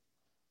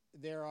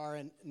there are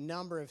a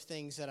number of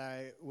things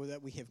that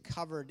we have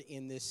covered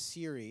in this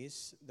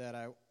series that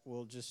I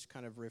will just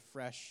kind of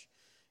refresh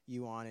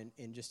you on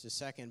in just a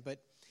second.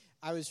 But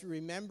I was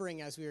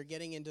remembering as we were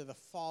getting into the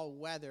fall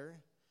weather,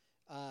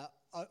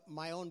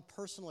 my own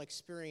personal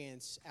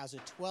experience as a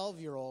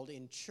 12-year-old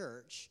in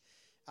church.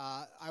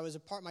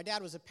 My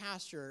dad was a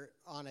pastor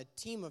on a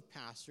team of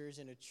pastors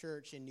in a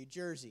church in New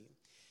Jersey.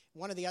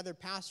 One of the other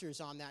pastors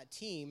on that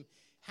team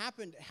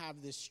happened to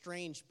have this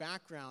strange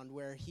background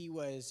where he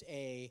was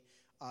a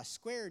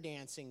square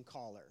dancing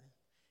caller.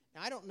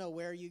 Now, I don't know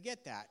where you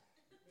get that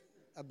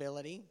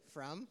ability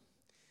from,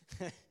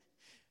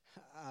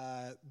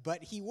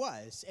 but he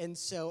was. And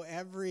so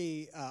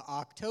every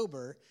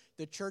October,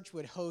 the church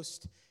would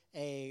host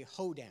a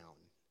hoedown.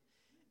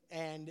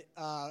 And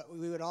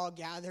we would all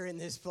gather in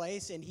this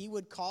place, and he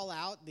would call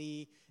out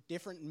the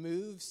different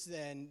moves,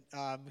 and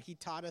he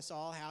taught us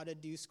all how to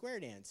do square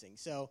dancing.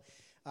 So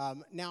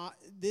now,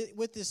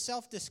 with this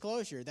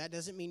self-disclosure, that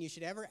doesn't mean you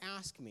should ever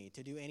ask me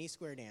to do any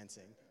square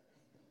dancing.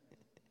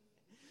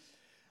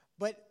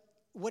 But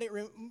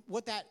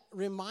what that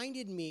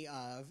reminded me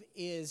of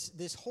is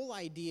this whole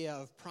idea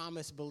of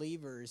promised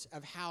believers,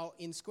 of how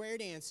in square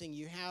dancing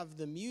you have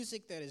the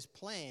music that is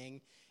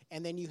playing,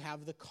 and then you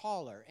have the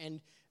caller.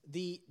 And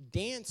the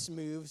dance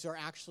moves are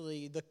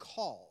actually the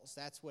calls.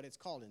 That's what it's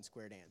called in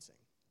square dancing.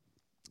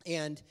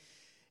 And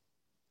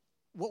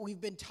what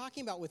we've been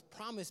talking about with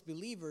promised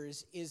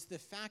believers is the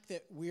fact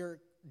that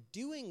we're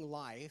doing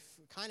life,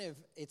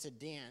 it's a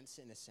dance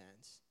in a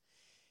sense,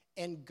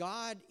 and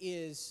God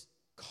is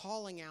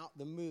calling out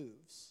the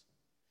moves.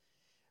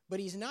 But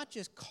he's not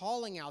just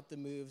calling out the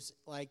moves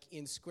like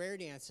in square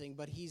dancing,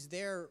 but he's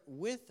there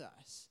with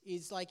us.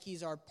 It's like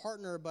he's our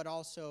partner, but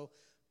also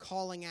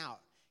calling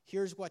out,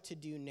 here's what to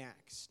do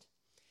next.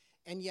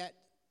 And yet,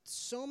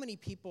 so many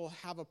people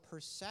have a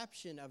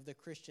perception of the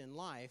Christian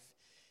life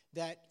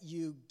that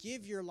you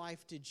give your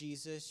life to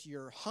Jesus,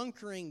 you're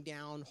hunkering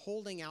down,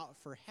 holding out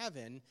for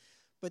heaven,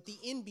 but the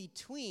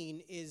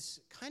in-between is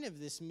kind of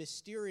this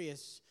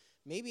mysterious,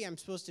 maybe I'm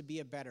supposed to be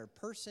a better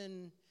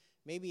person,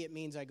 maybe it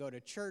means I go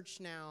to church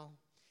now,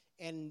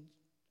 and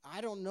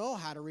I don't know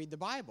how to read the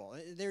Bible.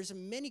 There's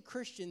many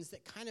Christians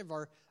that kind of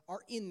are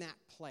in that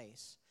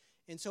place.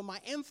 And so my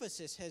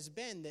emphasis has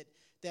been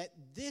that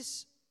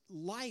this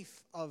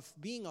life of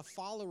being a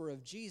follower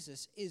of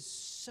Jesus is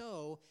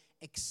so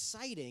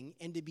exciting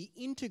and to be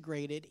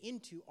integrated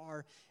into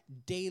our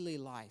daily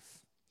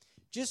life.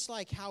 Just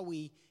like how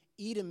we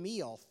eat a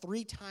meal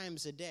 3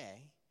 times a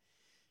day,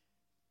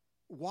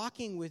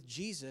 walking with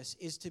Jesus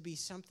is to be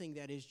something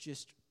that is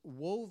just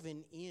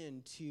woven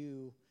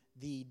into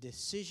the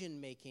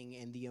decision-making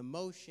and the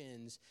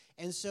emotions.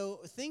 And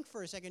so think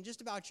for a second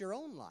just about your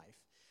own life.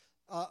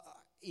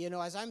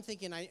 As I'm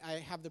thinking,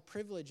 I have the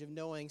privilege of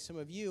knowing some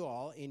of you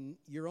all in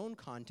your own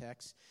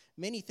context.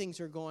 Many things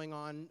are going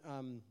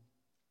on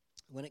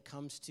when it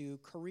comes to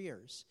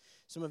careers.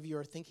 Some of you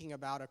are thinking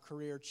about a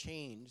career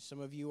change.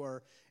 Some of you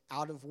are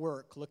out of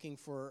work looking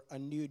for a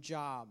new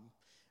job.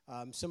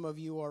 Some of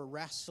you are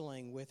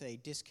wrestling with a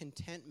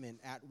discontentment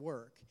at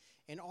work.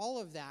 And all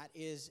of that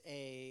is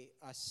a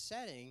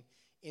setting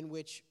in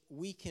which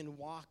we can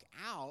walk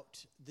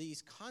out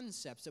these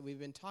concepts that we've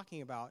been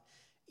talking about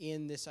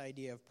in this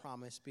idea of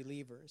promised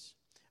believers.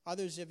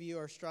 Others of you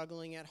are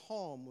struggling at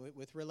home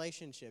with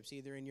relationships,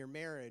 either in your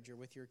marriage or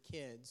with your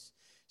kids.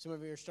 Some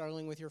of you are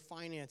struggling with your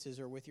finances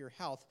or with your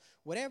health.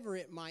 Whatever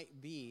it might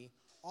be,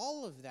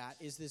 all of that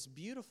is this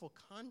beautiful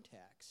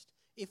context,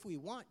 if we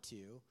want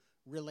to,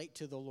 relate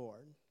to the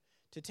Lord,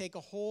 to take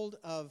a hold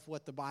of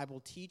what the Bible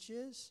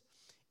teaches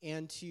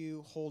and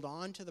to hold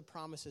on to the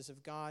promises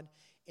of God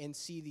and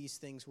see these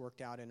things worked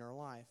out in our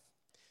life.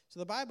 So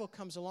the Bible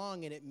comes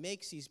along and it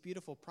makes these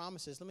beautiful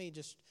promises. Let me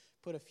just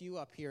put a few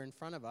up here in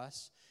front of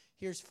us.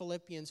 Here's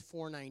Philippians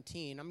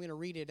 4:19. I'm going to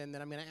read it and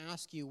then I'm going to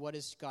ask you, what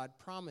is God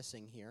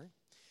promising here?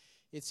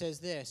 It says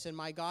this, "And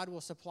my God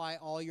will supply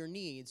all your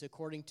needs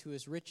according to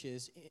his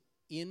riches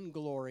in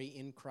glory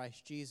in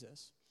Christ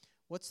Jesus."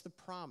 What's the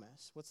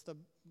promise? What's the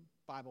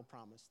Bible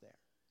promise there?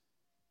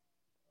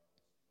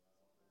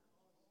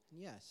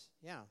 Yes,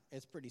 yeah,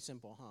 it's pretty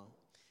simple, huh?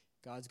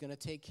 God's going to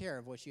take care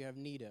of what you have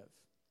need of.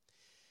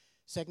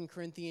 2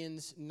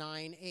 Corinthians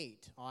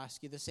 9:8. I'll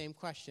ask you the same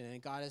question.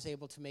 "And God is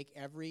able to make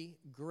every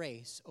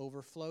grace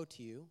overflow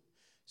to you,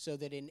 so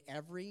that in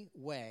every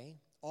way,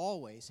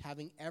 always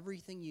having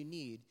everything you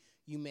need,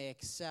 you may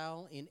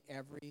excel in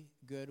every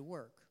good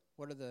work."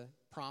 What are the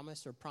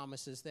promise or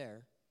promises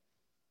there?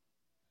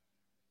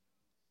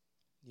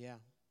 Yeah.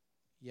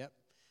 Yep.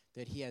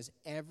 That he has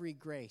every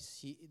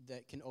grace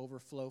that can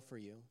overflow for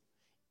you.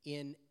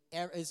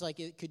 It's like,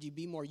 could you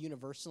be more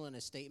universal in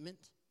a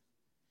statement?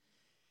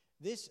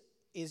 This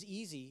is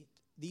easy.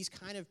 These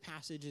kind of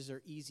passages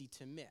are easy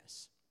to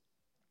miss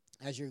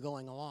as you're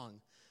going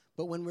along.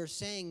 But when we're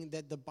saying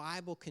that the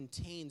Bible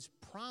contains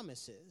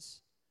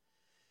promises,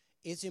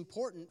 it's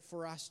important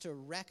for us to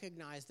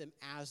recognize them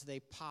as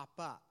they pop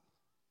up.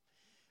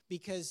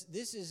 Because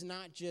this is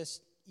not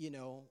just,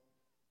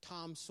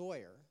 Tom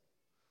Sawyer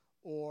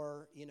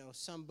or,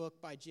 some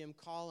book by Jim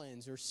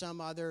Collins or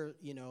some other,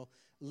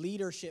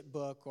 leadership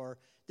book, or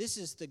this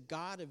is the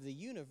God of the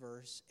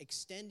universe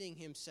extending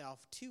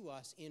himself to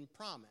us in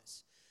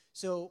promise.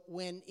 So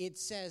when it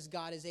says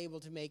God is able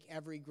to make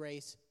every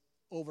grace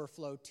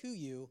overflow to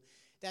you,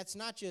 that's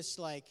not just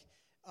like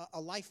a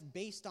life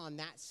based on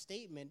that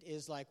statement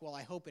is like, well,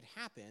 I hope it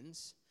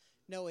happens.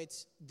 No,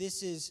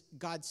 this is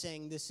God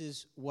saying this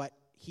is what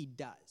he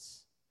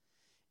does.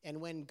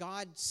 And when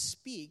God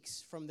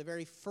speaks from the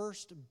very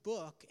first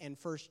book and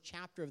first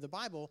chapter of the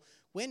Bible,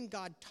 when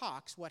God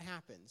talks, what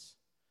happens?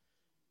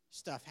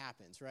 Stuff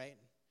happens, right?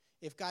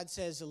 If God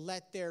says,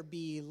 let there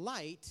be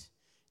light,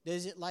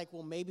 is it like,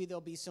 well, maybe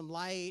there'll be some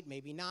light,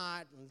 maybe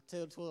not,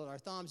 twiddle our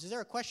thumbs. Is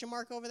there a question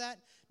mark over that?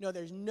 No,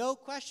 there's no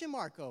question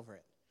mark over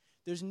it.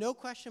 There's no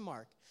question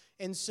mark.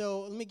 And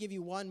so let me give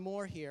you one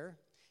more here.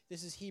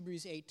 This is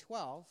Hebrews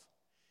 8:12. It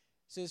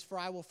says, for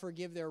I will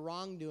forgive their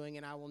wrongdoing,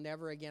 and I will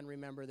never again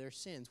remember their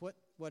sins.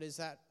 What is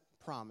that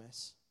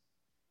promise?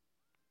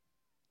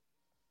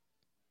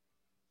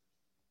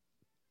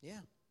 Yeah.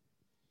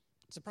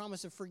 It's a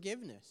promise of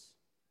forgiveness.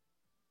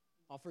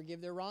 I'll forgive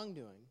their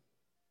wrongdoing.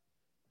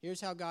 Here's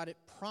how God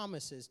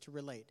promises to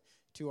relate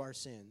to our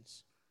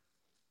sins.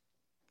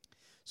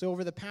 So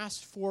over the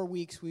past 4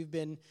 weeks, we've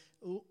been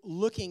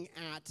looking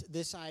at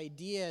this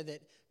idea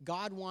that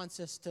God wants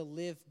us to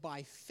live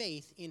by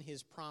faith in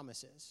his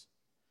promises.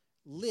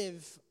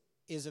 Live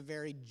is a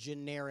very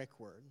generic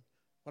word.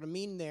 What I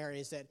mean there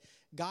is that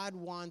God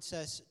wants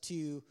us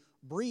to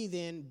breathe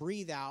in,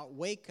 breathe out,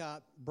 wake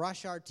up,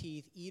 brush our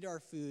teeth, eat our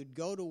food,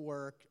 go to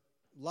work,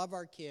 love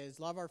our kids,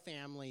 love our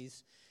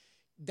families.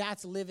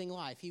 That's living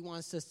life. He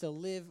wants us to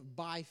live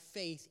by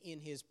faith in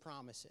his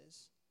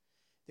promises.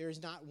 There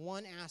is not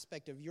one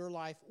aspect of your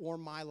life or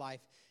my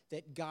life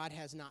that God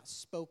has not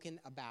spoken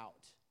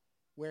about,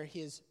 where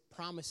his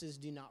promises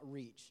do not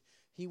reach.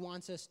 He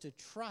wants us to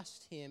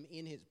trust him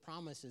in his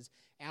promises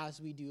as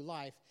we do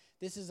life.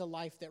 This is a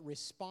life that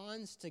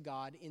responds to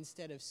God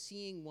instead of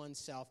seeing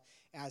oneself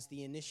as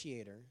the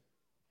initiator.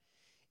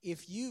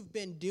 If you've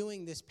been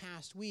doing this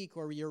past week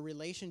or your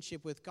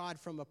relationship with God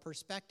from a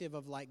perspective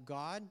of like,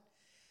 God,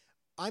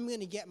 I'm going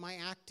to get my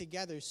act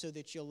together so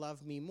that you'll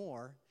love me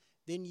more,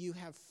 then you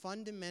have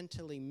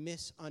fundamentally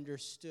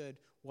misunderstood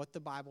what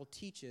the Bible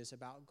teaches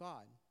about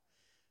God.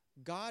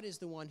 God is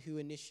the one who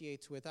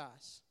initiates with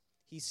us.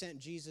 He sent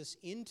Jesus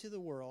into the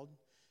world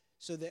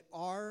so that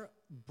our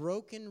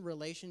broken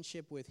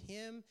relationship with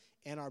him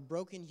and our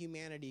broken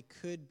humanity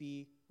could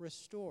be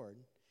restored.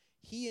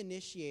 He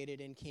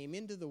initiated and came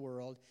into the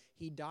world.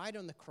 He died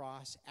on the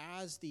cross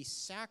as the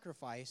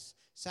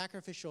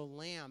sacrificial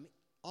lamb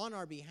on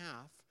our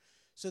behalf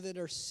so that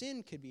our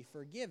sin could be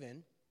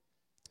forgiven,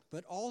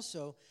 but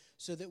also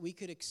so that we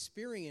could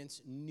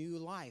experience new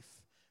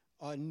life,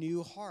 a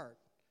new heart,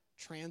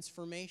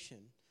 transformation.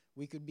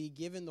 We could be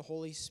given the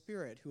Holy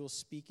Spirit who will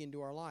speak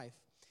into our life.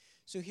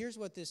 So here's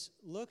what this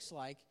looks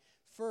like.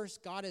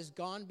 First, God has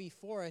gone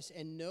before us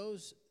and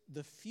knows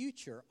the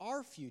future,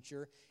 our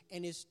future,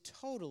 and is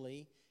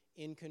totally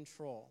in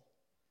control.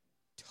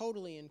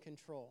 Totally in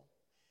control.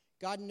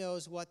 God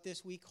knows what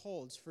this week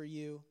holds for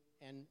you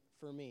and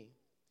for me.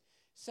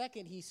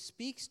 Second, he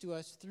speaks to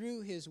us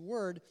through his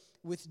word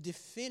with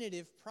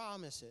definitive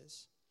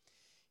promises.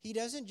 He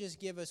doesn't just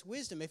give us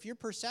wisdom. If your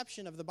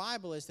perception of the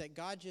Bible is that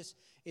God just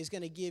is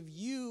going to give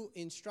you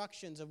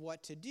instructions of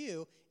what to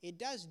do, it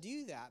does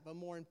do that. But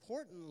more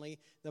importantly,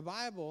 the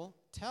Bible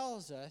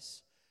tells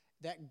us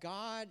that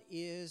God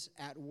is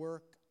at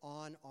work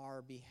on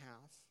our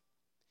behalf.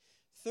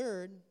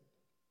 Third,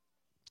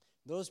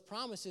 those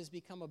promises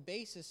become a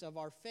basis of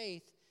our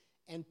faith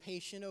and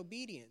patient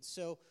obedience.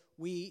 So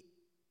we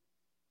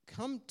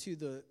come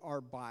to our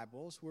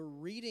Bibles, we're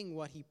reading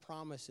what he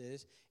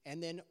promises,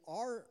 and then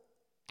our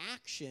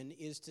action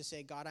is to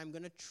say, God, I'm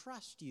going to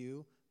trust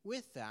you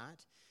with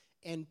that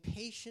and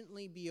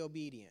patiently be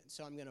obedient.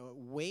 So I'm going to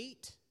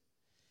wait,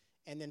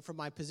 and then from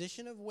my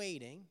position of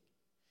waiting,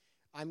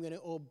 I'm going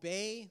to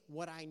obey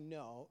what I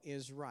know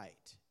is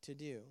right to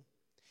do.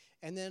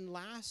 And then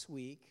last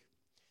week,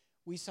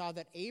 we saw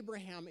that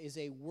Abraham is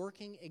a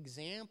working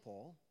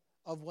example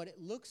of what it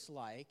looks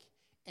like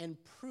and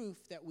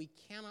proof that we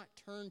cannot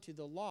turn to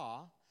the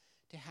law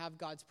to have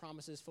God's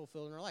promises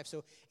fulfilled in our life.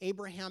 So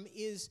Abraham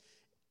is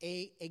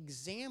an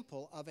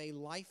example of a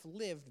life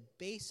lived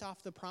based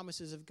off the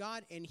promises of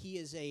God, and he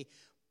is a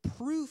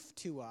proof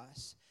to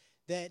us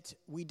that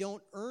we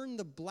don't earn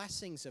the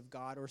blessings of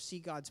God or see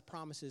God's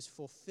promises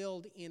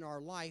fulfilled in our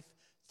life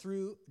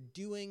through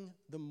doing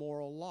the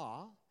moral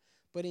law,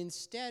 but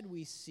instead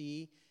we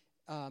see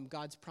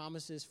God's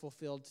promises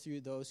fulfilled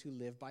through those who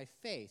live by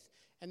faith.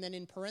 And then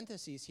in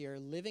parentheses here,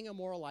 living a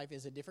moral life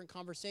is a different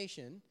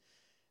conversation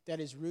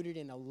that is rooted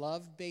in a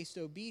love-based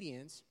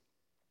obedience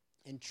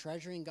and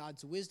treasuring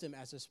God's wisdom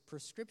as a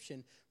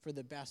prescription for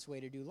the best way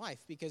to do life.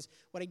 Because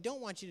what I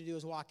don't want you to do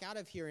is walk out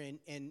of here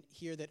and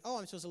hear that, oh,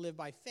 I'm supposed to live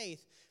by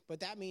faith,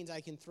 but that means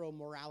I can throw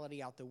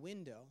morality out the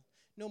window.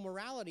 No,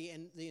 morality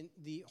and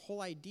the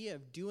whole idea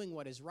of doing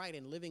what is right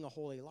and living a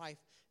holy life,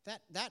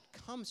 that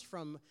comes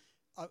from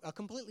a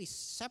completely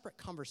separate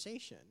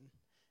conversation.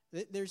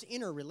 There's an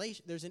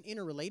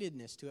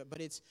interrelatedness to it,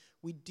 but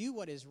we do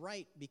what is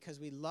right because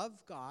we love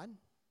God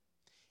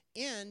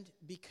and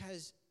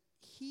because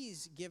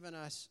he's given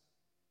us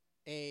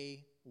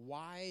a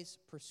wise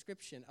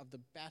prescription of the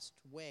best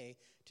way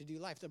to do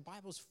life. The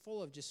Bible's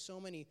full of just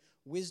so many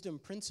wisdom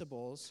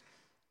principles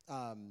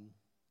that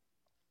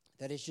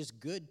it's just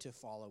good to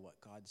follow what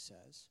God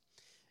says.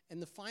 And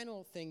the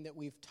final thing that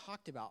we've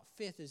talked about,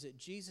 fifth, is that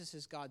Jesus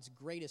is God's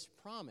greatest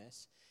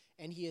promise,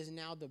 and he is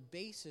now the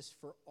basis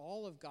for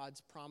all of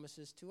God's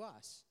promises to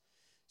us.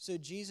 So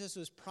Jesus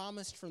was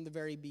promised from the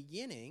very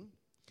beginning.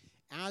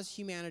 As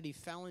humanity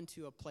fell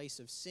into a place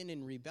of sin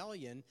and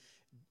rebellion,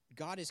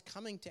 God is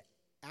coming to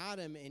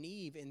Adam and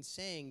Eve and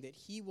saying that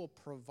he will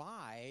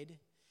provide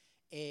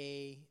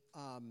that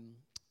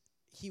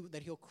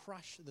he'll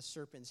crush the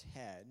serpent's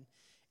head,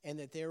 and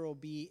that there will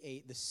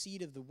be the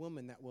seed of the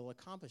woman that will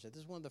accomplish it.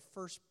 This is one of the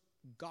first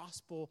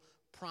gospel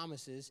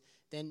promises.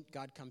 Then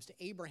God comes to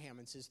Abraham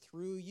and says,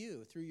 through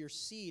your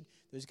seed,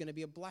 there's going to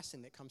be a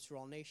blessing that comes through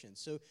all nations.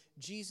 So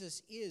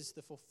Jesus is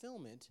the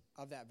fulfillment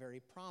of that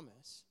very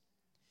promise.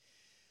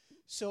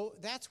 So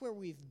that's where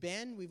we've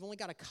been. We've only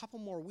got a couple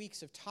more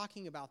weeks of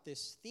talking about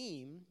this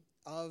theme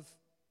of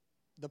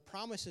the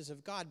promises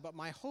of God. But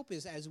my hope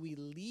is as we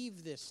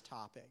leave this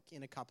topic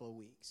in a couple of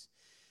weeks,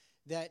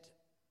 that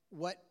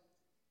what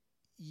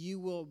you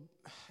will,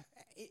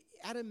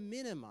 at a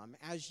minimum,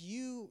 as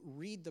you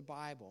read the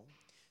Bible,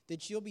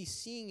 that you'll be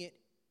seeing it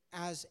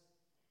as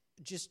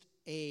just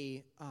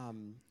a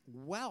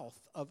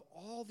wealth of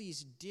all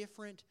these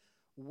different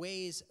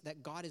ways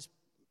that God is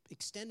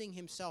extending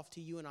himself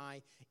to you and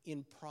I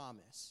in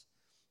promise,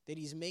 that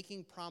he's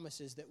making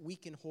promises that we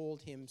can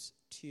hold him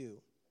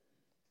to.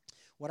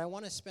 What I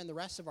want to spend the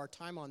rest of our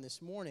time on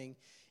this morning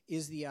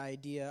is the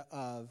idea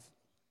of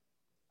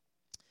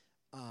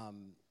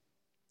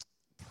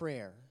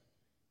prayer.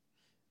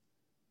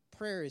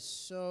 Prayer is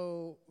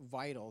so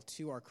vital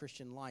to our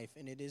Christian life,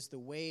 and it is the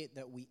way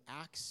that we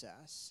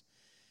access.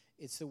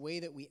 It's the way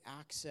that we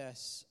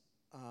access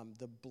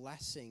the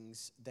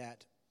blessings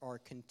that are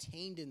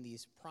contained in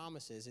these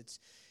promises.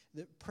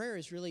 Prayer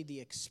is really the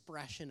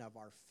expression of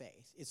our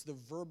faith. It's the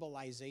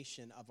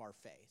verbalization of our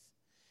faith.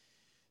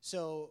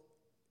 So,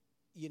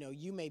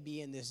 you may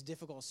be in this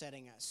difficult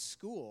setting at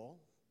school,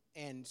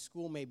 and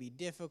school may be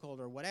difficult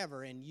or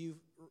whatever, and you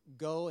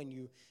go and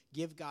you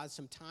give God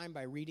some time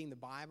by reading the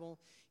Bible,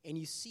 and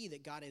you see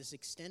that God is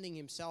extending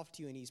himself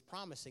to you, and he's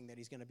promising that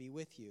he's going to be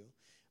with you,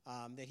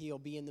 that he'll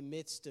be in the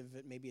midst of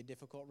maybe a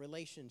difficult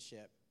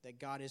relationship, that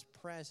God is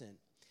present.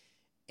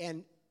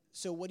 And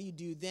so what do you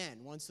do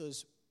then? Once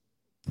those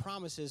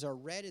promises are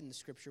read in the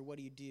Scripture, what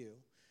do you do?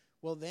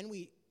 Well, then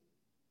we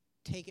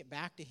take it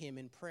back to him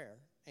in prayer.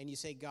 And you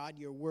say, God,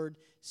 your word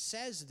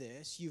says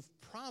this, you've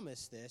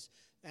promised this,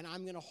 and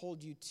I'm going to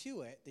hold you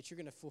to it, that you're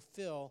going to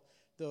fulfill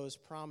those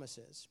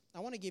promises.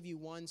 I want to give you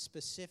one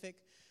specific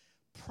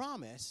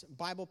promise,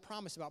 Bible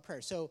promise about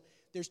prayer. So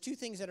there's two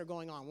things that are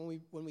going on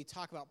when we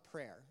talk about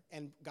prayer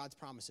and God's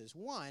promises.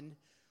 One,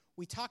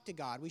 we talk to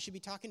God. We should be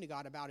talking to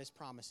God about his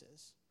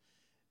promises.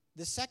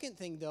 The second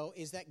thing, though,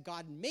 is that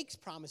God makes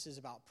promises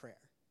about prayer.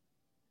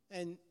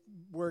 And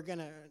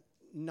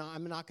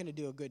I'm not going to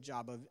do a good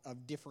job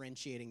of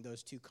differentiating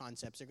those two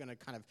concepts. It's going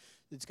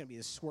to be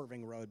a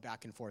swerving road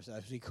back and forth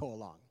as we go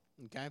along,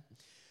 okay?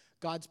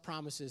 God's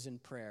promises in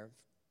prayer.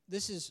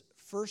 This is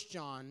 1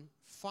 John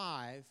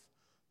 5,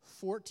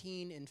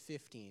 14 and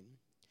 15.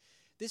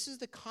 This is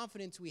the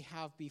confidence we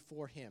have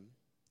before him.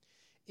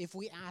 If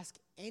we ask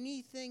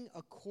anything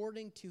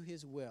according to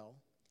his will,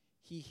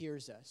 he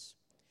hears us.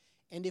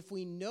 And if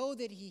we know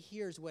that he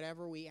hears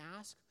whatever we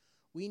ask,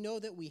 we know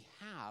that we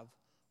have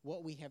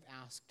what we have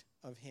asked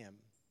of him.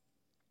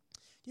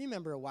 Do you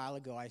remember a while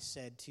ago I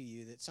said to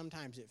you that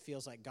sometimes it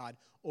feels like God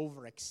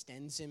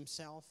overextends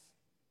himself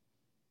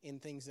in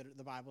things that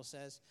the Bible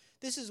says?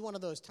 This is one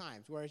of those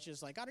times where it's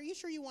just like, God, are you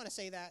sure you want to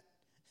say that?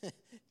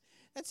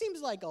 That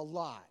seems like a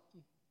lot.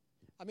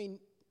 I mean,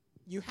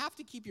 you have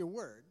to keep your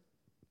word.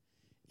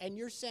 And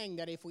you're saying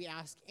that if we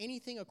ask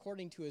anything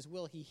according to his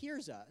will, he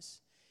hears us.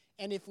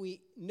 And if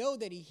we know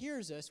that he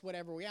hears us,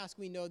 whatever we ask,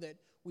 we know that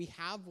we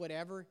have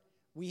whatever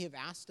we have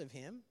asked of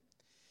him.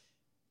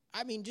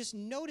 I mean, just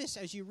notice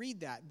as you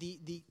read that,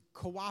 the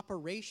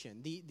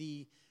cooperation,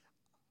 the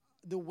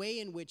way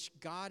in which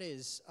God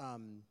is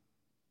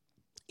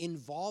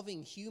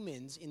involving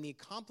humans in the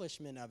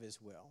accomplishment of his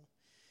will,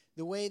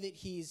 the way that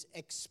he's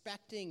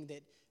expecting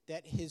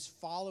that his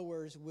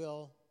followers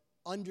will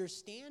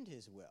understand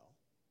his will.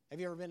 Have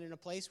you ever been in a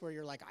place where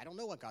you're like, I don't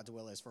know what God's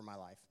will is for my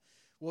life?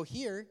 Well,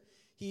 here,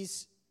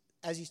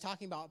 as he's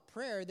talking about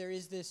prayer, there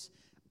is this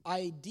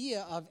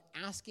idea of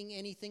asking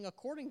anything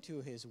according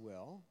to his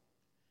will.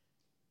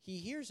 He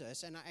hears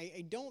us, and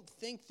I don't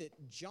think that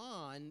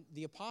John,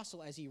 the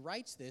apostle, as he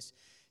writes this,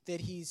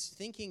 that he's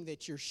thinking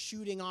that you're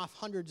shooting off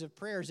hundreds of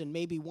prayers and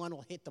maybe one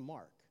will hit the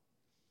mark.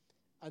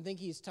 I think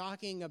he's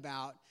talking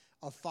about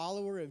a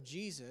follower of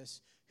Jesus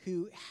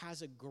who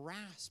has a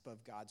grasp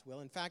of God's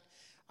will. In fact,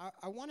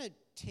 I want to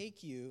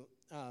take you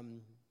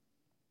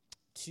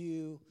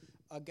to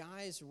a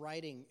guy's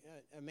writing,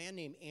 a man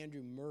named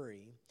Andrew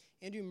Murray.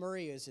 Andrew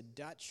Murray is a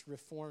Dutch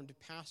Reformed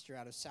pastor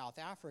out of South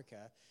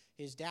Africa.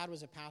 His dad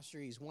was a pastor.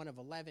 He's one of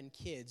 11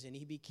 kids, and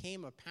he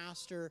became a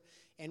pastor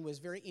and was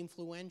very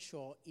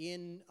influential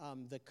in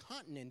the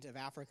continent of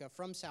Africa,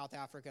 from South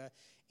Africa,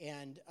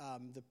 and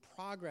the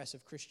progress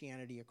of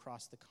Christianity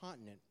across the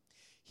continent.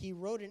 He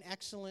wrote an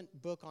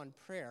excellent book on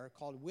prayer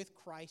called With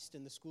Christ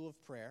in the School of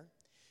Prayer.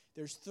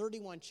 There's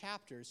 31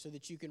 chapters so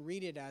that you can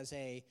read it as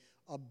a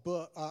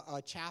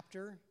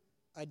chapter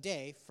a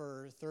day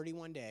for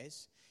 31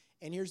 days.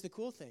 And here's the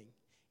cool thing.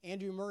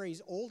 Andrew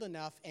Murray's old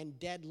enough and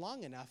dead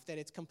long enough that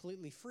it's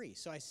completely free.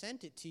 So I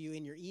sent it to you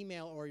in your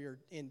email or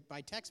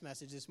by text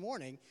message this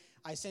morning.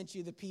 I sent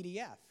you the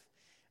PDF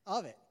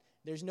of it.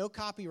 There's no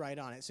copyright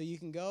on it, so you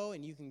can go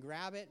and you can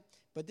grab it.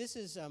 But this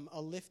is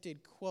a lifted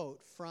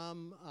quote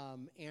from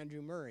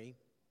Andrew Murray.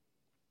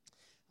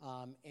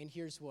 And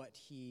here's what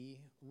he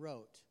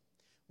wrote.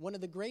 One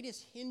of the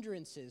greatest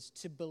hindrances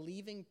to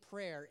believing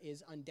prayer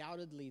is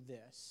undoubtedly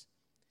this.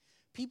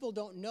 People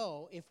don't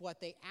know if what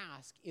they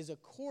ask is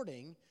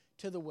according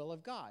to the will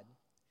of God.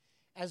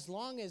 As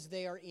long as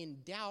they are in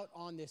doubt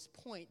on this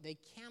point, they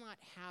cannot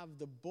have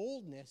the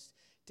boldness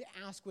to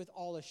ask with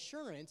all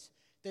assurance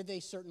that they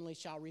certainly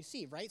shall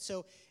receive, right?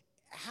 So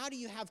how do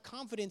you have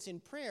confidence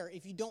in prayer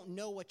if you don't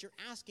know what you're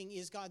asking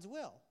is God's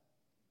will,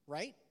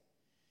 right?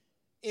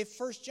 If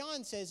 1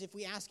 John says if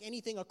we ask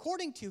anything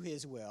according to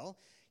his will,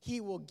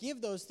 he will give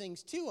those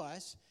things to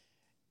us,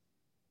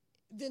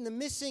 then the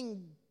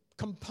missing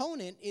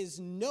component is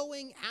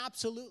knowing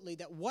absolutely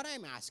that what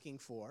I'm asking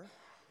for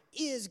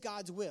is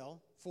God's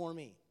will for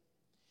me.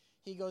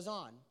 He goes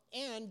on,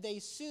 and they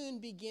soon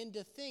begin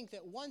to think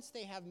that once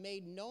they have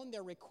made known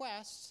their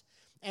requests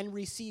and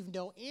received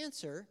no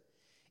answer,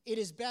 it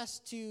is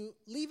best to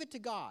leave it to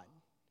God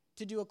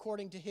to do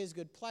according to his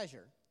good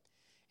pleasure,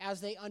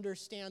 as they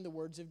understand the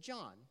words of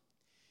John.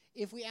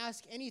 If we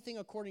ask anything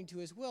according to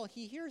his will,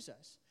 he hears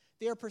us.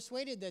 They are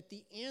persuaded that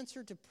the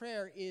answer to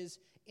prayer is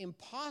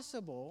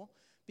impossible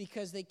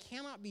because they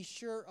cannot be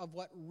sure of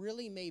what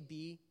really may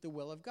be the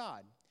will of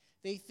God.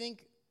 They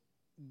think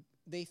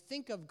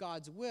of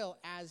God's will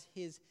as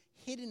his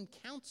hidden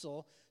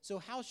counsel, so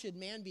how should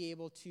man be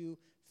able to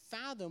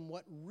fathom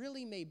what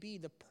really may be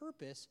the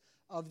purpose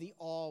of the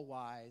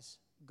all-wise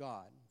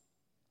God?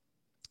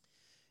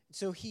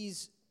 So he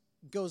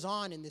goes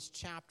on in this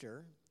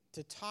chapter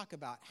to talk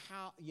about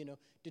how,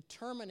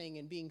 determining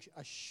and being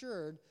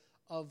assured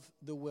of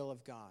the will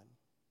of God.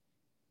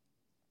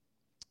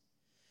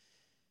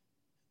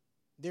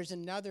 There's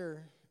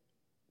another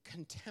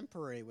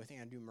contemporary with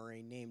Andrew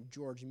Murray named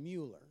George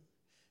Mueller.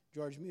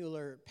 George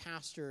Mueller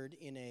pastored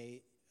in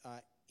a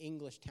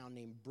English town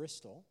named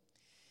Bristol,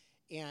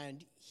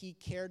 and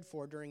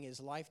during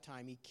his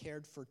lifetime, he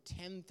cared for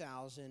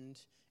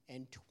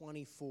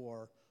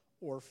 10,024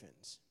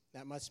 orphans.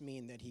 That must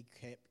mean that he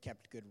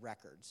kept good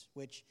records,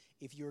 which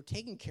if you're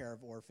taking care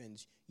of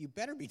orphans, you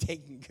better be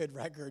taking good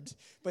records,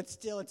 but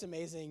still it's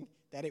amazing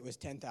that it was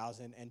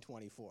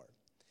 10,024.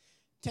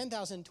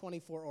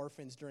 10,024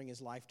 orphans during his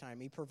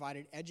lifetime. He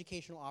provided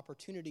educational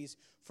opportunities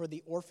for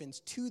the orphans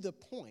to the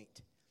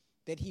point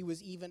that he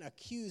was even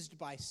accused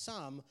by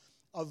some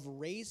of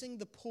raising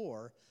the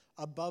poor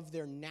above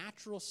their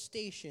natural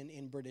station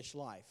in British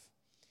life.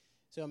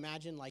 So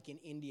imagine like in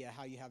India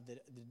how you have the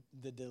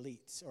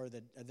Dalits or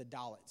the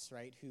Dalits,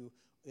 right?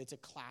 It's a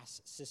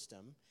class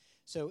system.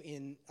 So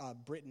in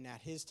Britain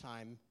at his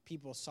time,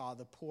 people saw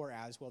the poor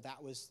as, well,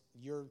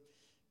 you're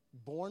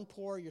born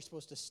poor, you're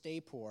supposed to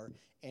stay poor.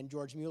 And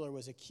George Mueller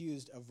was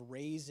accused of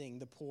raising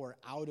the poor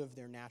out of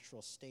their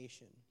natural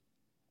station.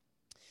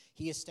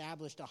 He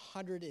established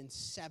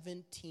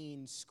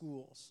 117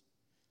 schools,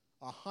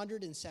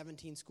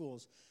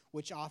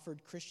 which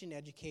offered Christian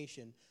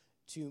education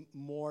to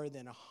more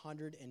than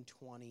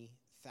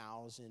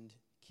 120,000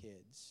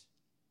 kids.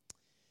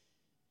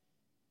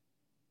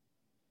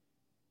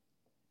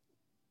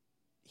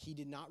 He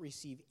did not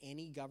receive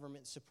any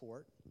government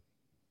support,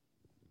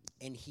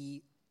 and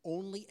he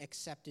only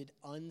accepted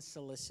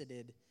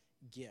unsolicited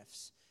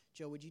gifts.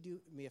 Joe, would you do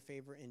me a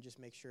favor and just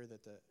make sure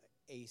that the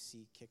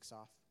AC kicks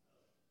off?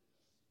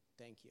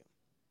 Thank you.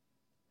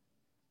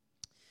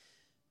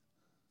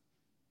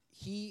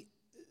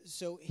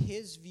 So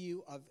his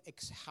view of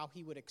how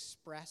he would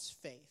express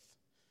faith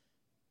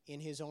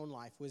in his own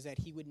life was that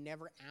he would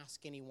never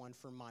ask anyone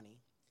for money.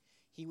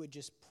 He would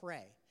just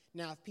pray.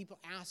 Now, if people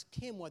asked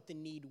him what the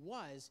need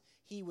was,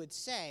 he would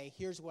say,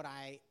 here's what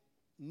I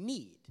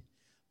need.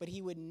 But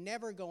he would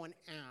never go and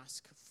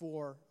ask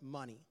for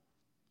money.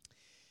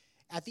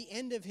 At the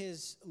end of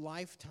his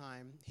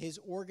lifetime, his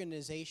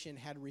organization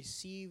had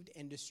received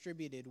and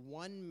distributed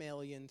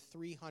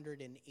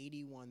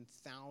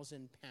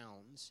 1,381,000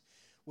 pounds,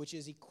 which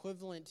is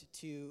equivalent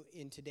to,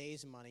 in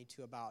today's money,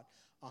 to about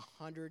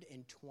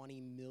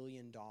 $120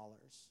 million.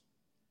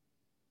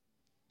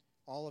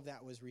 All of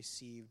that was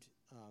received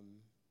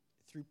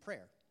through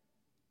prayer.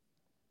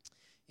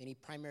 And he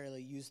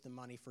primarily used the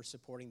money for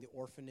supporting the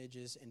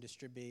orphanages and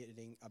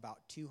distributing about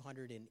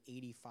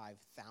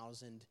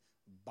 285,000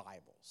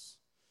 Bibles.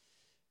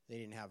 They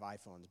didn't have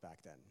iPhones back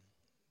then.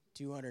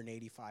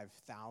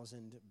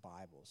 285,000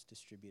 Bibles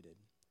distributed.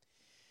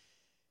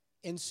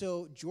 And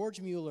so George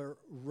Mueller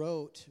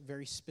wrote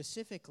very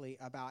specifically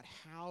about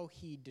how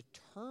he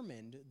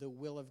determined the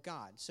will of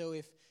God. So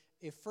if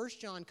 1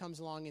 John comes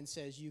along and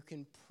says you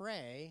can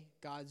pray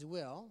God's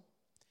will,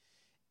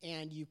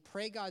 and you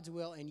pray God's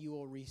will and you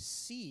will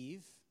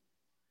receive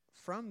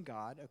from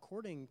God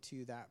according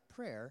to that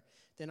prayer,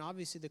 then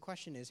obviously the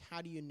question is,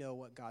 how do you know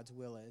what God's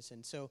will is?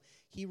 And so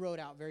he wrote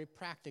out very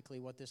practically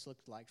what this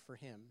looked like for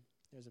him.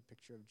 There's a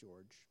picture of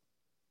George.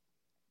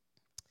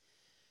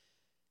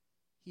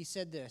 He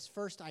said this: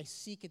 "First, I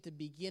seek at the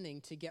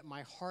beginning to get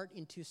my heart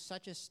into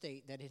such a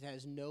state that it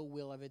has no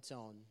will of its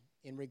own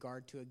in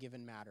regard to a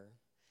given matter.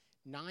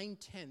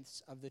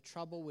 9/10 of the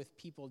trouble with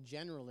people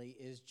generally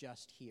is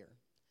just here.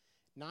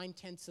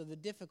 9/10 of the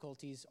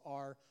difficulties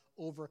are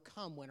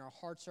overcome when our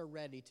hearts are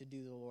ready to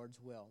do the Lord's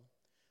will,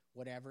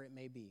 whatever it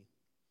may be.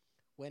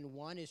 When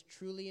one is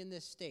truly in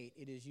this state,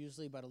 it is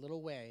usually but a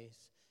little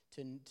ways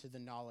to the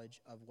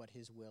knowledge of what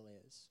his will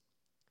is.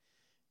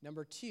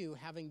 Number 2,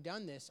 having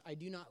done this, I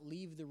do not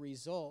leave the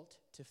result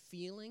to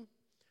feeling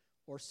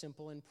or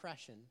simple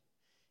impression.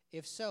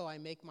 If so, I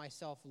make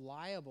myself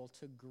liable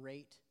to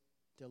great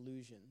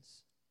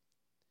delusions.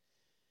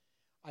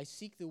 I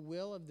seek the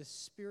will of the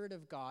Spirit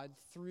of God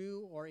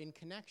through or in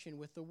connection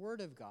with the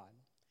Word of God.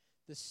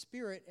 The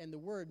Spirit and the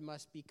Word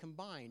must be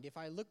combined. If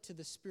I look to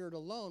the Spirit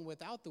alone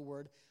without the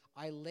Word,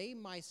 I lay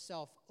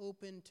myself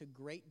open to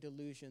great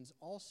delusions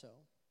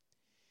also.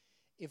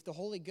 If the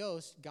Holy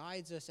Ghost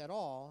guides us at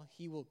all,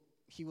 he will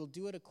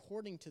do it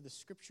according to the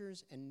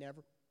Scriptures and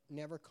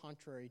never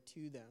contrary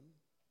to them.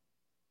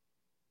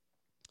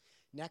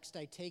 Next,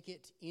 I take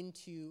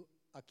into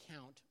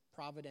account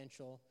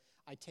providential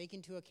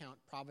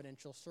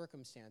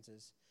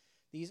circumstances.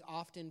 These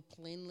often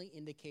plainly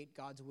indicate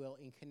God's will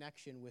in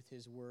connection with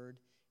his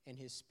Word and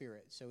his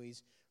Spirit. So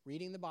he's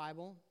reading the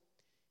Bible,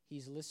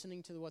 he's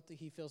listening to what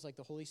he feels like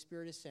the Holy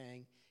Spirit is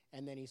saying,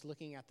 and then he's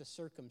looking at the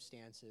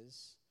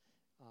circumstances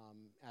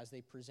as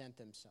they present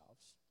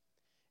themselves.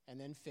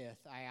 And then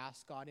 5th, I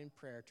ask God in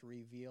prayer to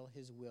reveal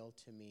his will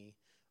to me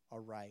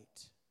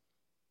aright.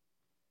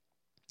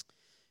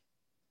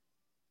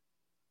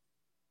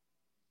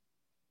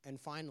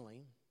 And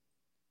finally,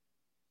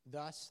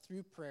 thus,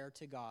 through prayer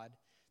to God,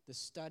 the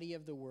study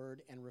of the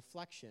Word and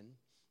reflection,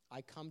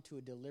 I come to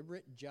a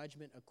deliberate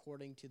judgment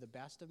according to the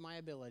best of my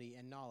ability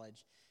and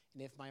knowledge.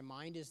 And if my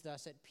mind is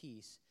thus at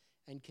peace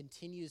and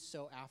continues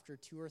so after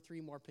 2 or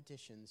 3 more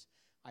petitions,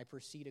 I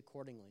proceed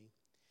accordingly.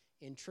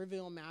 In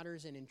trivial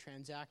matters and in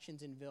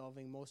transactions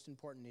involving most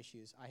important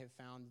issues, I have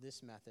found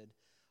this method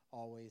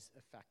always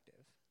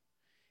effective."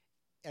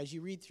 As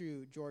you read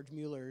through George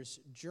Mueller's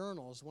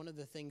journals, one of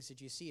the things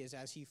that you see is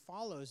as he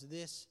follows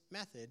this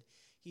method,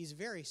 he's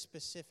very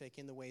specific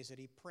in the ways that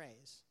he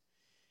prays.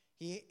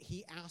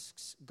 He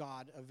asks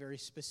God of very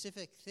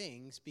specific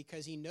things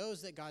because he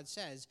knows that God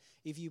says,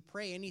 if you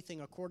pray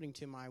anything according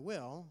to my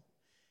will,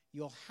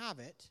 you'll have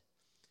it.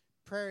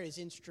 Prayer is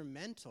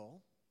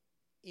instrumental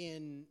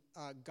in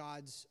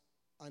God's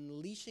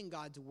unleashing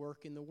God's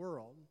work in the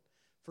world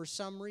for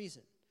some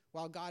reason.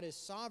 While God is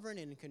sovereign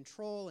and in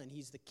control and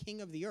he's the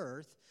king of the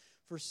earth,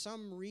 for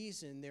some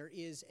reason there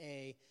is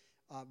a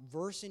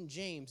verse in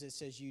James that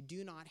says you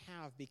do not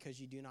have because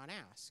you do not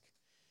ask.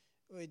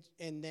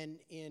 And then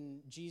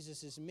in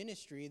Jesus'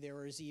 ministry, there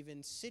was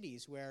even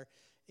cities where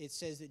it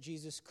says that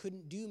Jesus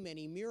couldn't do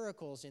many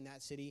miracles in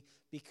that city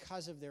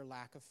because of their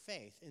lack of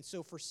faith. And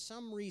so for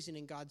some reason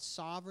in God's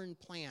sovereign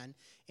plan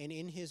and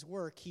in his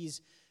work,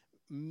 he's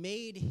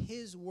made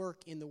his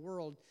work in the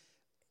world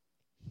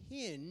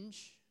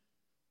hinge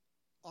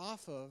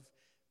off of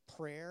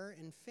prayer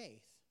and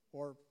faith,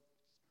 or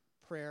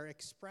prayer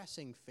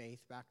expressing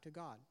faith back to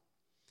God.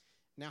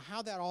 Now,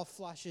 how that all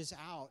flushes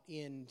out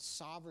in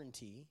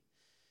sovereignty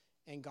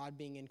and God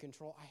being in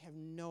control, I have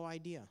no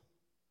idea.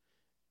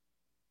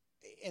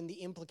 And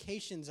the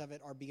implications of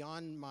it are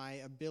beyond my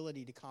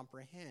ability to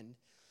comprehend.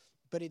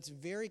 But it's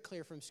very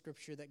clear from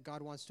Scripture that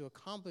God wants to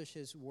accomplish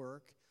his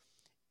work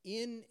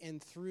in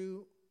and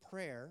through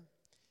prayer,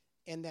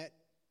 and that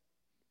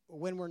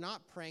when we're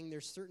not praying,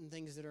 there's certain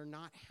things that are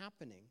not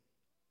happening.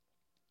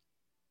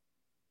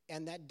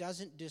 And that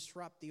doesn't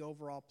disrupt the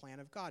overall plan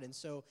of God. And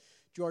so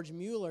George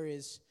Mueller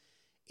is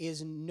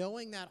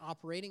knowing that,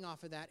 operating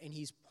off of that, and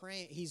he's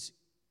praying, he's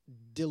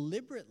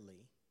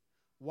deliberately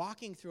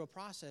walking through a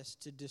process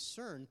to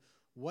discern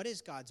what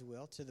is God's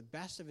will to the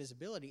best of his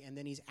ability, and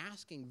then he's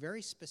asking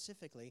very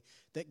specifically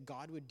that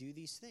God would do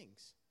these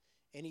things.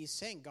 And he's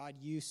saying, God,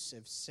 you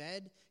have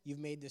said, you've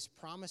made this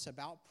promise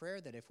about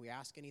prayer that if we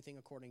ask anything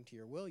according to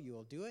your will, you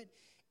will do it,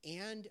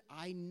 and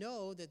I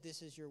know that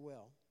this is your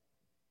will.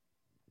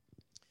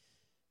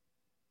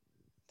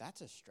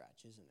 That's a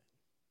stretch, isn't it?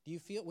 Do you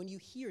feel, when you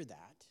hear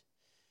that,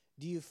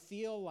 do you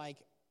feel like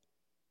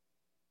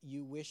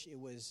you wish it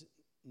was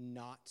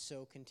not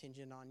so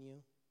contingent on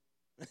you?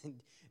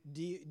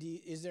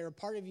 Is there a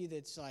part of you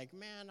that's like,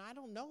 man, I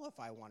don't know if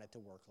I want it to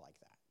work like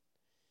that?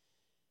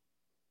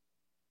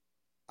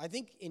 I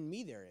think in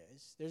me there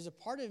is. There's a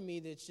part of me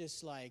that's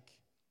just like,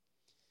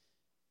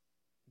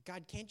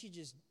 God, can't you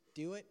just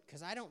do it?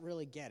 Because I don't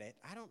really get it.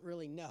 I don't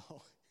really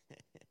know.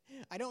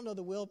 I don't know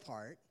the will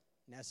part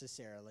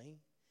necessarily.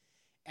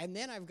 And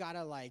then I've got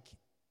to like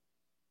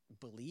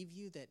believe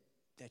you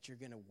that you're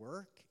going to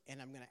work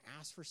and I'm going to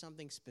ask for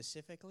something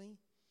specifically.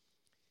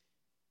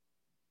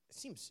 It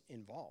seems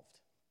involved.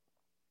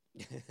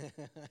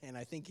 And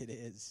I think it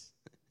is.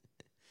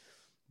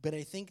 But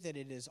I think that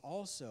it is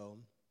also,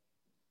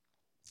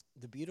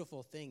 the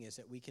beautiful thing is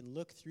that we can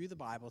look through the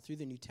Bible, through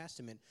the New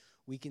Testament,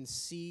 we can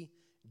see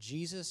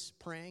Jesus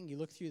praying. You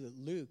look through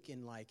Luke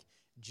and like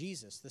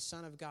Jesus, the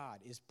Son of God,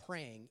 is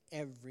praying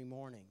every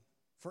morning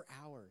for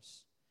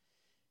hours.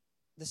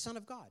 The Son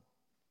of God,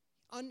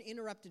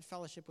 uninterrupted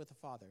fellowship with the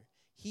Father.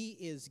 He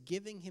is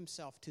giving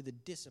himself to the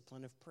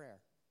discipline of prayer.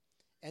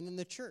 And then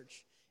the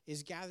church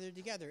is gathered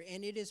together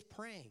and it is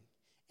praying.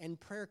 And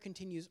prayer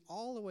continues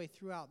all the way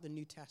throughout the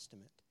New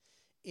Testament.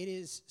 It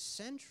is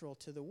central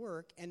to the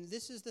work, and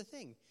this is the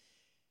thing.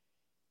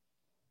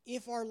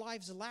 If our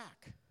lives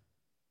lack,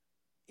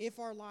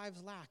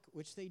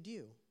 which they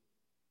do,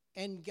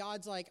 and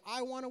God's like,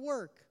 I want to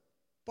work,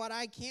 but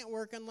I can't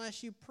work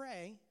unless you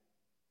pray,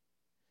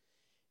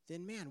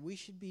 then man, we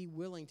should be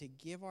willing to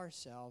give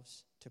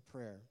ourselves to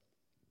prayer.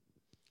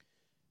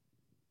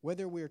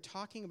 Whether we're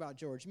talking about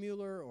George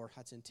Mueller or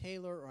Hudson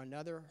Taylor or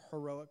another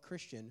heroic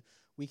Christian,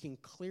 we can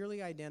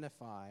clearly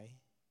identify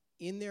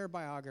in their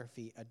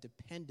biography a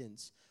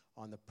dependence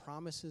on the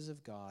promises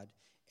of God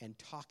and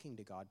talking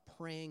to God,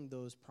 praying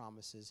those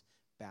promises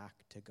back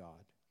to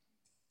God.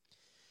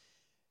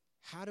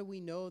 How do we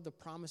know the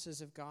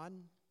promises of God?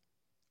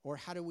 Or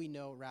how do we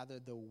know, rather,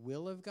 the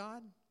will of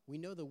God? We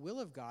know the will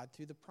of God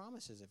through the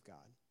promises of God.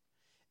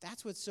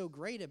 That's what's so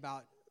great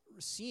about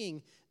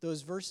seeing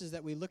those verses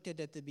that we looked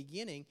at the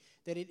beginning,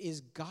 that it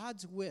is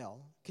God's will,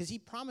 because he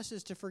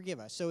promises to forgive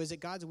us. So is it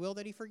God's will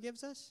that he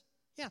forgives us?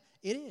 Yeah,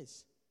 it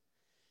is.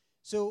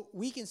 So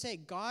we can say,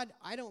 God,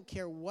 I don't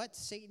care what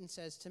Satan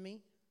says to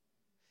me.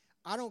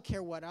 I don't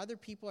care what other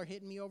people are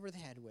hitting me over the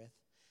head with.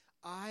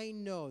 I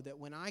know that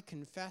when I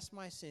confess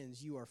my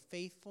sins, you are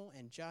faithful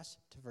and just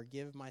to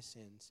forgive my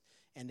sins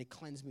and to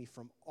cleanse me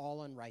from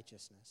all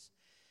unrighteousness.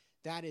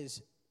 That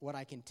is what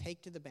I can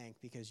take to the bank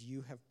because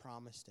you have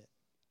promised it.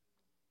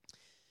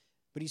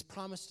 But he's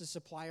promised to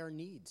supply our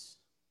needs.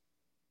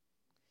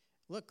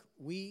 Look,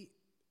 we're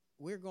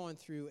going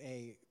through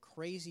a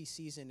crazy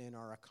season in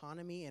our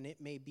economy, and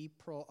it may be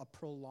a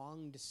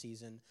prolonged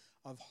season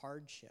of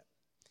hardship.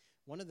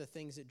 One of the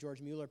things that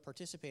George Mueller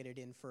participated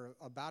in for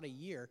about a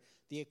year,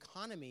 the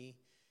economy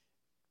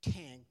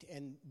tanked,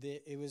 and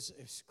it was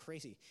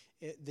crazy.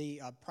 The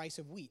price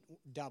of wheat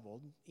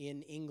doubled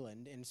in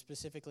England, and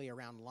specifically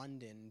around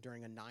London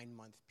during a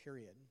 9-month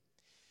period.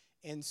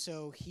 And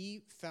so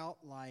he felt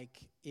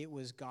like it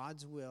was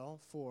God's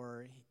will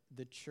for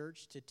the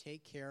church to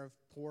take care of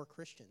poor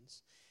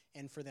Christians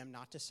and for them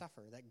not to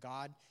suffer. That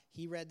God,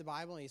 he read the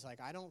Bible and he's like,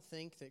 I don't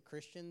think that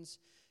Christians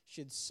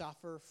should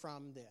suffer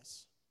from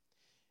this.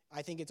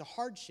 I think it's a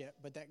hardship,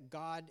 but that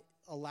God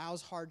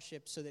allows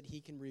hardship so that he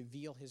can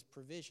reveal his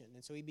provision.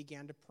 And so he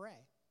began to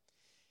pray.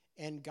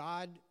 And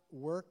God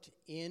worked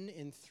in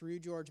and through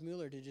George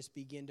Mueller to just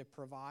begin to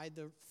provide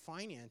the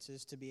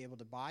finances to be able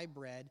to buy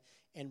bread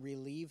and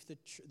relieve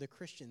the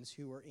Christians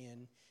who were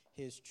in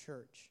his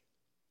church.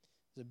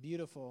 It's a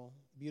beautiful,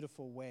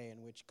 beautiful way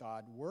in which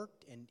God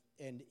worked,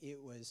 and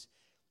it was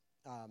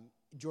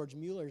George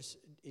Mueller's,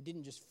 it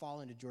didn't just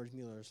fall into George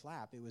Mueller's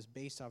lap. It was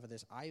based off of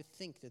this. I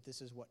think that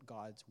this is what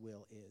God's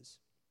will is.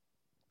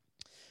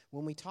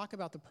 When we talk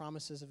about the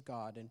promises of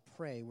God and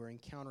pray, we're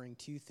encountering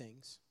two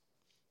things.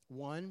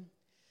 One,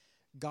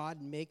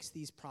 God makes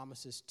these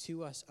promises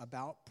to us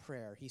about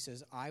prayer. He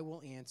says, I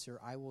will answer,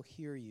 I will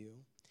hear you.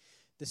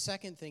 The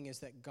second thing is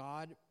that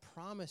God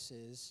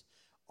promises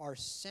are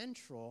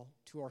central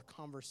to our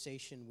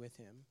conversation with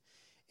him.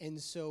 And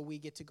so we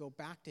get to go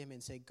back to him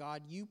and say,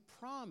 God, you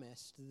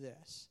promised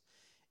this.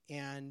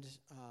 And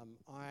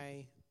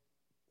I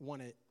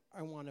want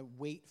to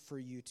wait for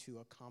you to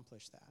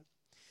accomplish that.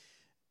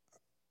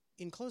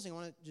 In closing, I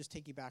want to just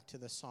take you back to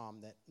the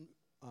psalm that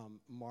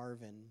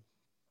Marvin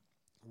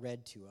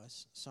read to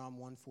us, Psalm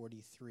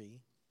 143.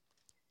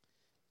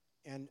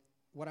 And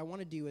what I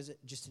want to do is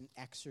just an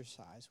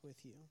exercise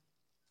with you.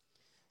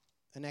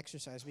 An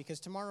exercise, because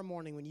tomorrow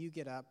morning when you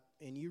get up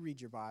and you read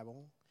your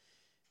Bible,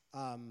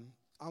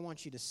 I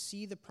want you to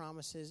see the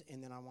promises,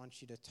 and then I want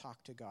you to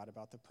talk to God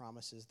about the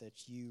promises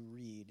that you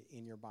read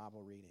in your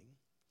Bible reading.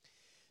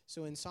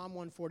 So in Psalm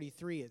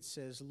 143, it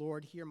says,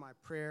 Lord, hear my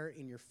prayer.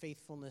 In your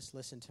faithfulness,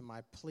 listen to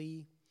my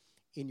plea.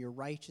 In your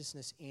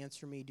righteousness,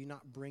 answer me. Do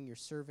not bring your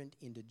servant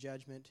into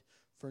judgment,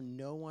 for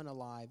no one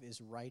alive is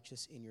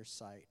righteous in your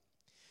sight.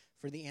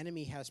 For the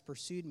enemy has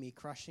pursued me,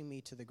 crushing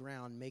me to the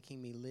ground,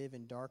 making me live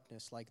in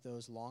darkness like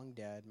those long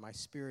dead. My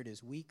spirit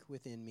is weak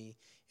within me,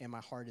 and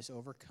my heart is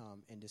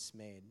overcome and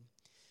dismayed.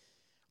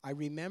 I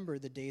remember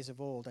the days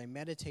of old. I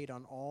meditate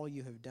on all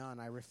you have done.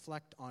 I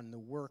reflect on the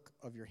work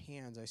of your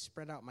hands. I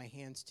spread out my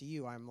hands to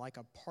you. I am like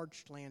a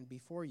parched land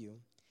before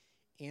you,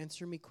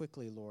 Answer me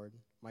quickly, Lord.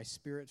 My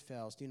spirit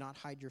fails. Do not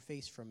hide your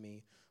face from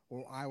me,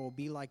 or I will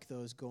be like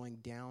those going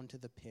down to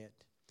the pit.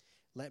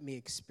 Let me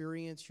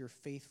experience your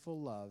faithful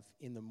love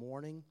in the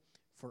morning,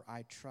 for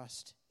I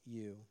trust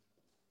you.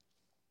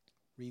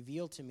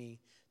 Reveal to me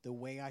the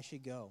way I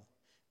should go,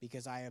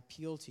 because I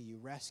appeal to you.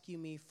 Rescue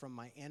me from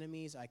my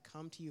enemies. I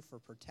come to you for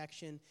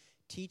protection.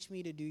 Teach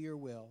me to do your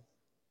will,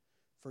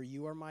 for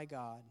you are my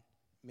God.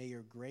 May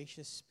your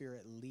gracious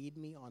spirit lead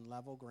me on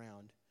level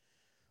ground.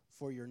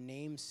 For your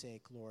name's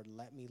sake, Lord,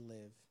 let me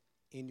live.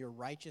 In your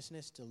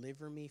righteousness,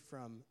 deliver me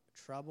from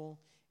trouble,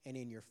 and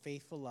in your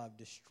faithful love,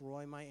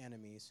 destroy my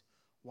enemies.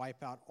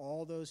 Wipe out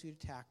all those who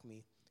attack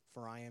me,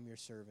 for I am your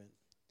servant.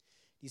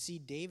 You see,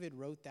 David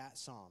wrote that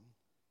psalm,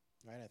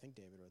 right? I think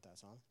David wrote that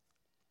psalm.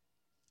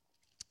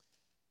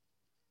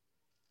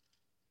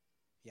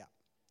 Yeah,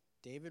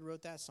 David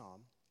wrote that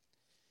psalm.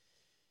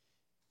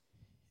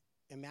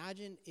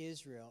 Imagine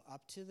Israel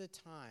up to the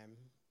time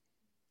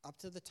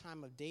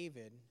of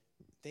David,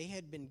 they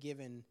had been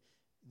given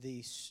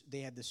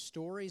they had the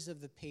stories of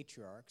the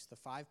patriarchs, the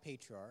 5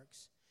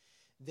 patriarchs.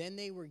 Then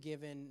they were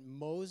given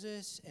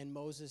Moses and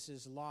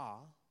Moses'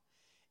 law.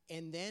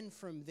 And then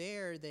from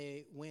there,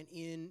 they went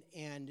in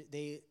and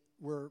they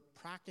were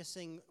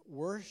practicing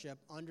worship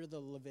under the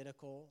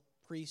Levitical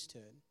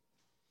priesthood.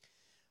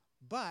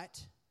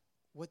 But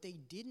what they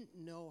didn't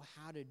know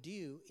how to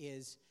do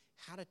is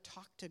how to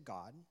talk to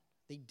God.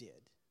 They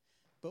did.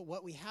 But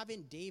what we have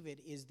in David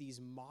is these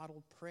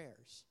model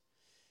prayers.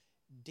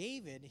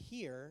 David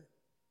here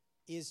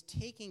is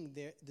taking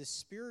the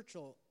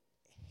spiritual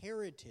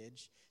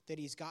heritage that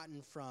he's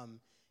gotten from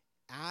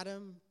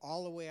Adam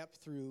all the way up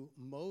through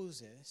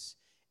Moses,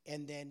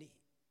 and then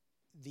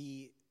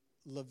the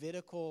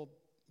Levitical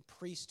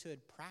priesthood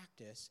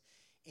practice,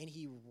 and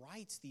he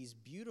writes these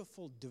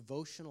beautiful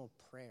devotional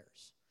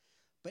prayers.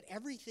 But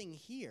everything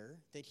here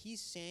that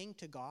he's saying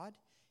to God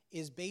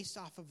is based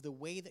off of the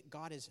way that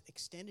God has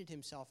extended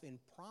himself in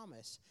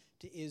promise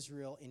to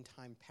Israel in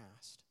time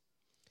past.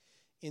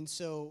 And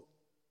so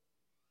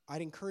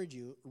I'd encourage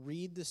you,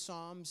 read the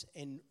Psalms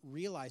and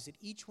realize that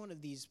each one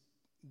of these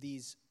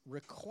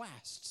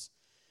requests,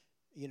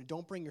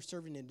 don't bring your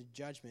servant into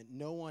judgment.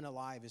 No one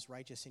alive is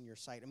righteous in your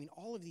sight. I mean,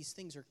 all of these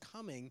things are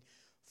coming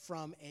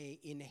from a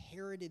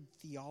inherited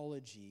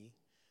theology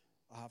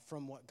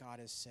from what God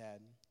has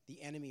said.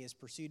 The enemy has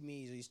pursued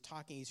me.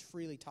 He's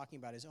freely talking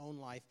about his own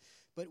life.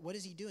 But what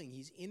is he doing?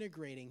 He's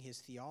integrating his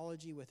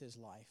theology with his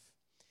life.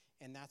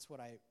 And that's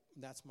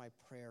my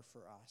prayer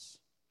for us.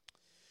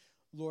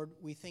 Lord,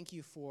 we thank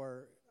you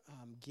for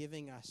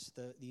giving us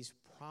these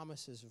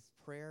promises of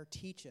prayer.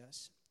 Teach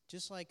us,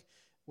 just like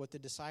what the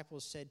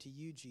disciples said to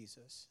you,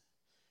 Jesus.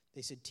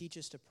 They said, teach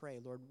us to pray.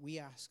 Lord, we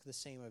ask the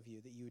same of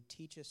you, that you would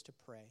teach us to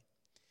pray.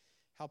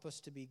 Help us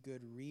to be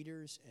good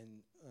readers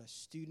and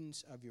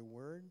students of your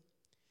word.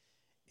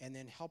 And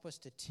then help us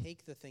to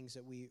take the things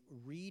that we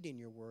read in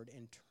your word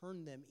and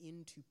turn them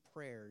into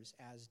prayers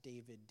as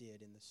David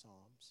did in the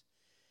Psalms.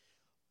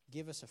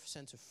 Give us a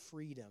sense of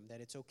freedom,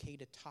 that it's okay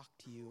to talk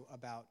to you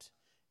about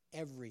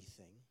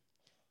everything.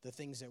 The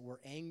things that we're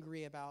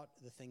angry about,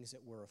 the things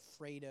that we're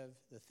afraid of,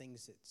 the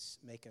things that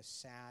make us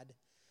sad.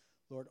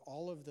 Lord,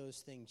 all of those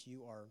things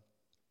you are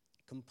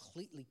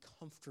completely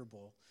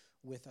comfortable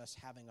with us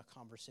having a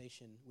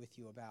conversation with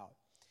you about.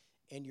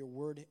 And your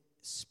word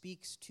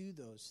speaks to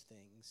those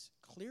things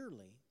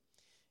clearly.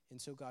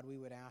 And so, God, we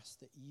would ask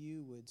that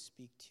you would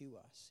speak to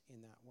us in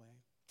that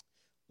way.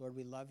 Lord,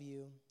 we love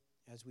you.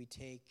 As we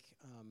take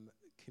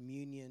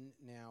communion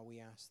now, we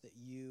ask that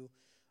you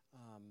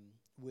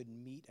would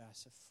meet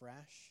us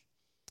afresh.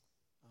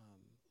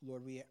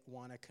 Lord, we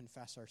want to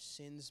confess our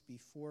sins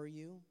before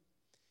you.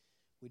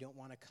 We don't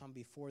want to come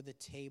before the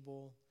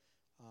table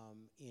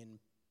in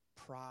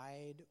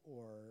pride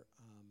or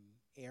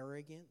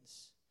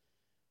arrogance.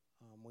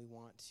 We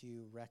want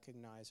to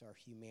recognize our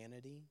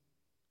humanity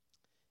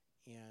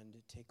and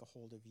take a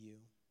hold of you.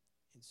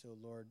 And so,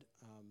 Lord,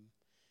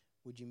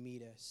 would you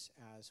meet us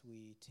as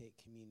we take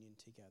communion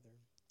together?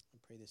 I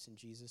pray this in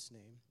Jesus'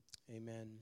 name. Amen.